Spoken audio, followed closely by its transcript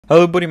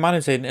Hello everybody, my name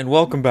is Hayden, and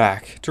welcome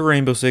back to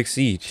Rainbow Six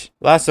Siege.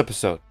 Last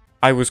episode,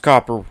 I was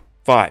Copper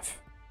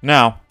 5.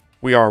 Now,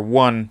 we are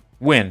 1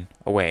 win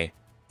away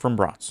from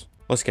Bronze.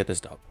 Let's get this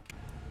dub.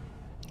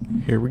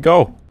 Here we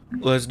go.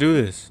 Let's do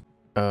this.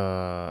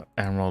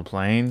 Emerald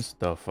Plains?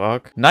 The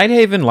fuck?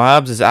 Nighthaven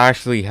Labs is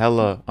actually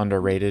hella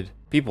underrated.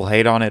 People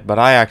hate on it, but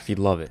I actually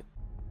love it.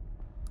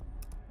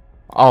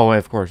 Oh,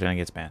 of course, and it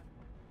gets banned.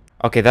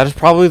 Okay, that is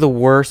probably the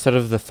worst out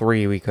of the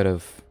 3 we could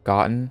have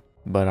gotten,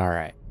 but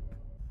alright.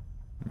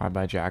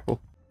 Bye-bye,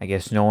 Jackal. I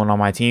guess no one on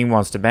my team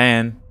wants to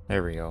ban.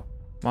 There we go.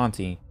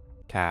 Monty.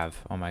 Cav.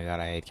 Oh my god,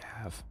 I hate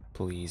Cav.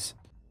 Please.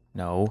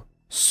 No.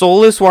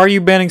 Solus? Why are you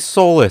banning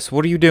Solus?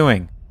 What are you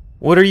doing?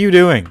 What are you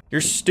doing?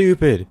 You're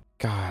stupid.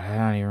 God, I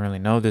don't even really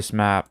know this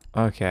map.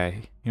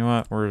 Okay. You know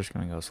what? We're just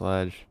gonna go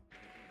Sledge.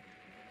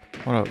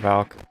 What up,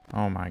 Valk?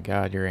 Oh my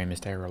god, your aim is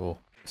terrible.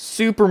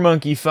 Super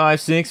Monkey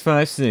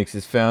 5656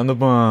 has found the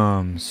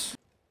bombs.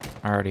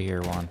 I already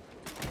hear one.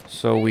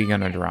 So we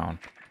gonna drown.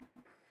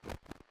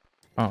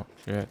 Oh,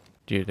 shit.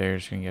 Dude, they're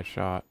just gonna get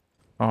shot.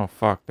 Oh,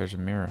 fuck. There's a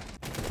mirror.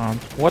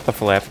 What the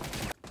flip?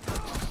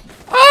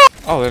 Ah!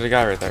 Oh, there's a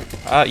guy right there.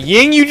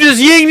 Ying, you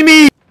just yinged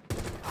me!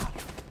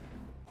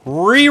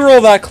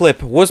 Reroll that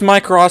clip. Was my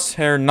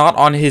crosshair not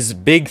on his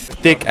big,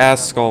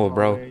 thick-ass skull,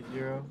 bro?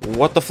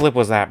 What the flip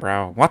was that,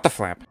 bro? What the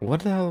flip? What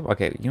the hell?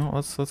 Okay, you know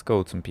what? Let's go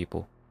with some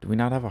people. Do we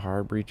not have a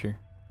hard breacher?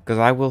 Because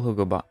I will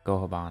go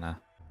Hibana.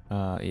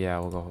 Yeah,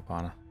 we'll go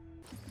Hibana.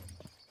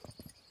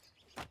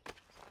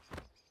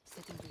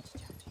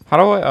 How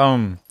do I,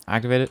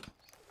 activate it?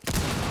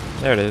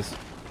 There it is.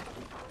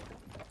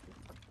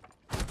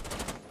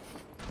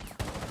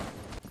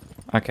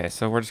 Okay,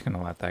 so we're just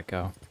gonna let that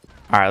go.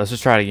 Alright, let's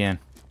just try it again.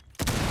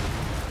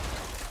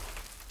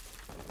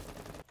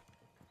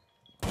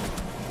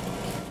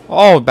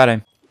 Oh, bad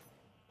aim.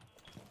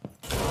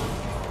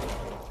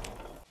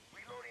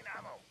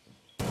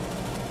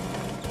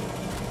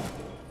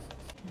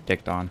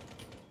 Dicked on.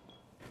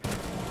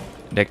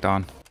 Dicked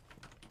on.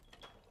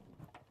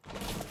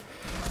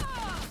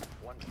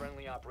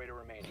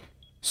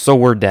 So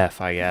we're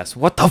deaf, I guess.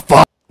 What the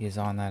fuck? He's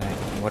on that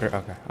angle. What are,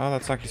 okay. Oh,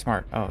 that's actually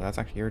smart. Oh, that's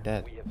actually, you're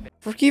dead.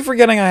 I keep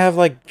forgetting I have,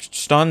 like,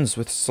 stuns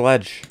with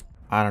Sledge.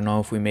 I don't know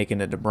if we make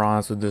it to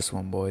Bronze with this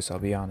one, boys. I'll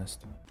be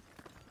honest.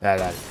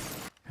 Okay.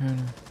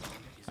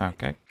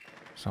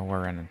 So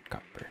we're in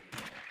Copper.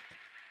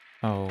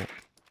 Oh.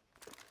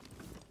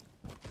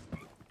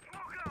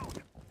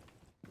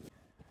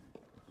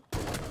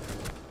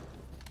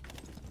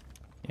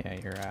 Yeah,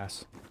 your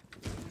ass.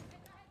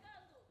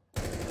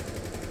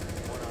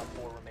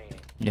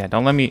 Yeah,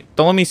 don't let me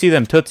see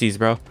them tootsies,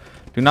 bro.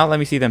 Do not let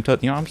me see them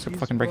tootsies. You know, I'm just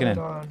fucking breaking in.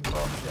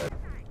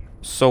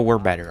 So we're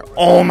better.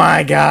 Oh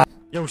my god.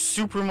 Yo,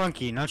 Super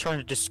Monkey, not trying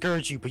to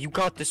discourage you, but you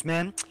got this,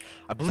 man.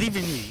 I believe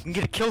in you. You can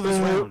get a kill this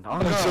round.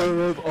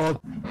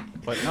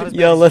 But not as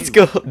Yo, bad let's as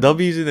go.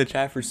 W's in the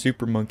chat for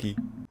Super Monkey.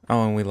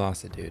 Oh, and we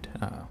lost it, dude.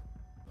 Uh-oh.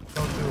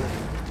 Don't do it.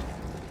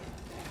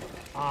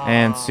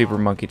 And Super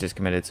Monkey just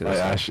committed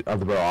suicide.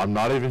 Bro, I'm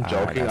not even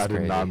joking. I did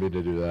crazy. not mean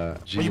to do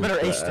that. Well, you better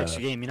ace next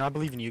game. You know, I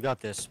believe in you. You got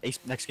this. Ace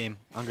next game.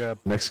 I'm good.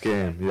 Next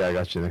game. Yeah, I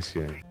got you next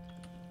game.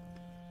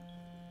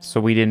 So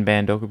we didn't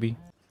ban Dokkaebi?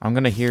 I'm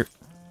gonna hear...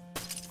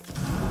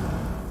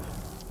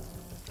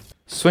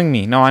 Swing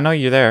me. No, I know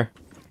you're there.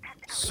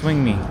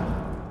 Swing me.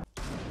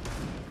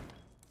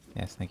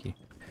 Yes, thank you.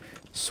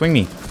 Swing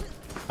me.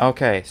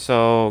 Okay,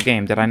 so,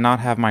 game, did I not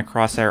have my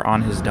crosshair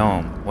on his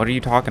dome? What are you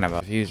talking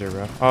about? Diffuser,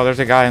 bro. Oh, there's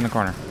a guy in the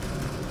corner.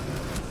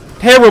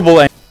 Terrible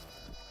aim.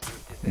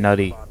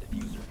 Nutty.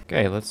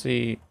 Okay, let's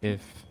see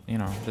if, you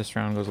know, this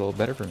round goes a little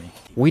better for me.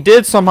 We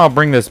did somehow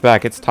bring this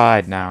back. It's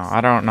tied now. I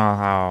don't know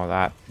how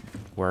that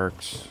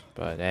works,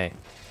 but hey.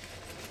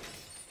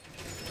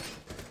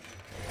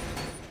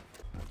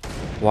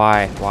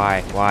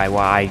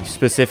 Why?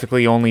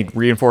 Specifically only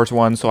reinforce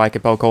one so I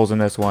could poke holes in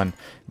this one.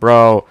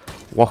 Bro,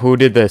 well, who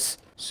did this?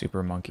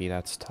 Super Monkey,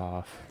 that's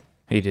tough.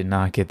 He did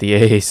not get the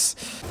ace.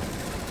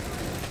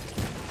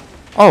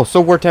 Oh, so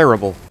we're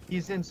terrible.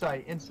 He's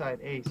inside,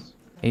 ace.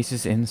 Ace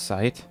is in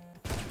sight.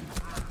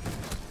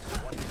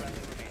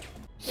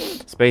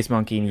 Space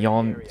Monkey,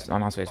 y'all... Oh,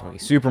 not Space Monkey.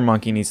 Super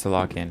Monkey needs to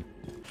lock in.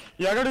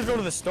 Yeah, I gotta go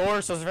to the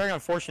store, so it's very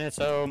unfortunate.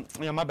 So,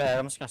 you know, my bad.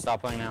 I'm just gonna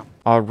stop playing now.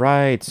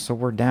 Alright, so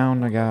we're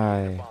down a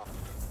guy.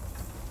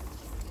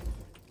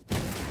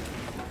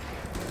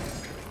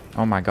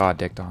 Oh my god,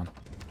 dicked on.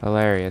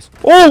 Hilarious.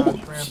 Oh!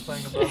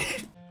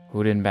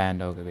 Who didn't ban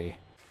Dokkaebi?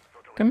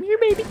 Come here,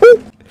 baby.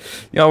 Ooh!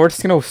 Yo, we're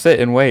just gonna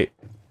sit and wait.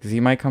 Because he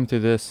might come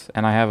through this,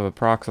 and I have a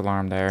prox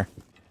alarm there.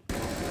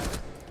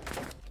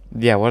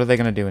 Yeah, what are they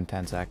gonna do in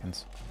 10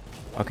 seconds?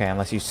 Okay,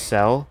 unless you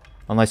sell.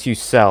 Unless you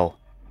sell.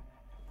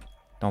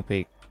 Don't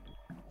peek.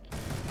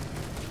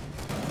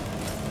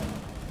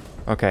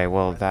 Okay,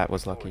 well, that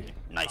was lucky.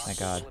 Nice. Thank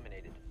God.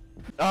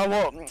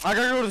 Well, I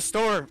gotta go to the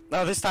store.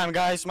 This time,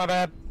 guys. My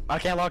bad. I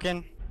can't lock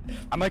in.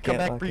 I might come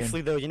back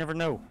briefly, though. You never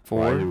know.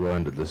 Why are you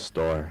going to the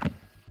store?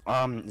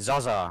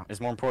 Zaza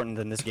is more important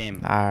than this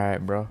game.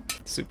 Alright, bro.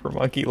 Super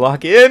Monkey,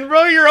 lock in,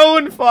 bro. You're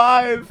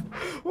 0-5.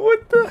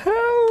 What the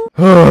hell?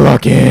 Oh,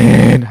 lock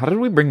in. How did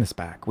we bring this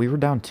back? We were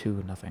down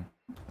 2-0.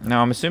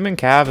 Now, I'm assuming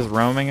Cav is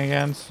roaming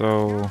again,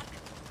 so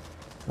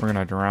we're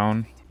gonna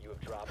drone.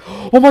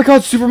 Oh my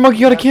god, Super Monkey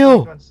got a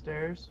kill! On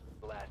stairs.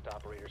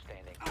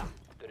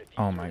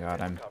 Oh my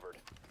god, I'm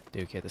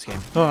Duke at this game.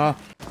 Ah.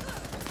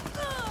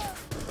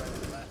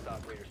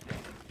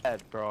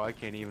 Bro, I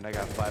can't even. I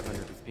got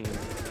 500 ping.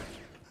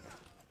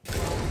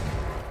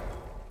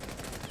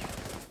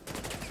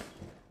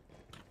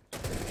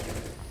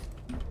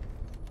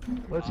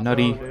 Let's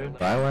Nutty. go, dude.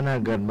 Why when I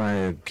get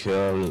my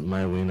kill,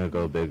 my wiener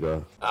go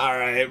bigger?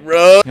 Alright,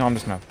 bro. No, I'm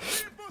just gonna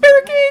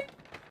barricade.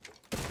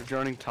 We're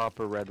joining top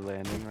or red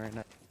landing right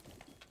now.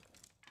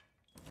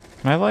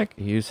 Can I like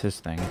use his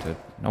thing to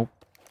nope.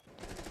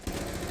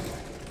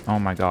 Oh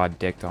my god,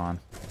 dicked on.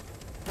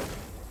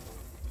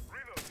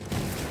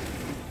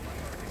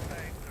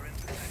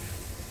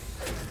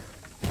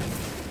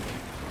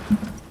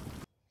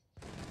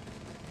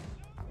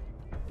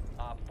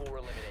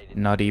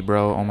 Nutty,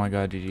 bro. Oh my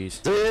god,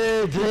 GG's.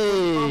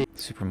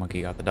 Super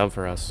Monkey got the dub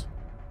for us.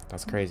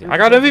 That's crazy. I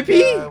got I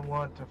MVP!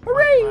 want to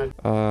Hooray!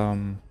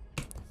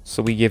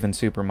 So we given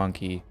Super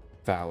Monkey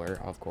Valor,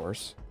 of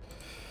course.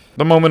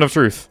 The moment of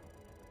truth.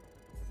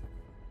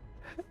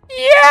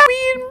 Yeah,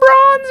 we in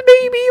bronze,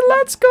 baby.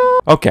 Let's go.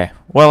 Okay.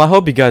 Well, I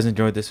hope you guys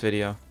enjoyed this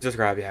video.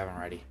 Subscribe if you haven't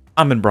already.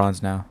 I'm in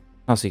bronze now.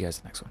 I'll see you guys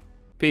in the next one.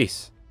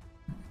 Peace.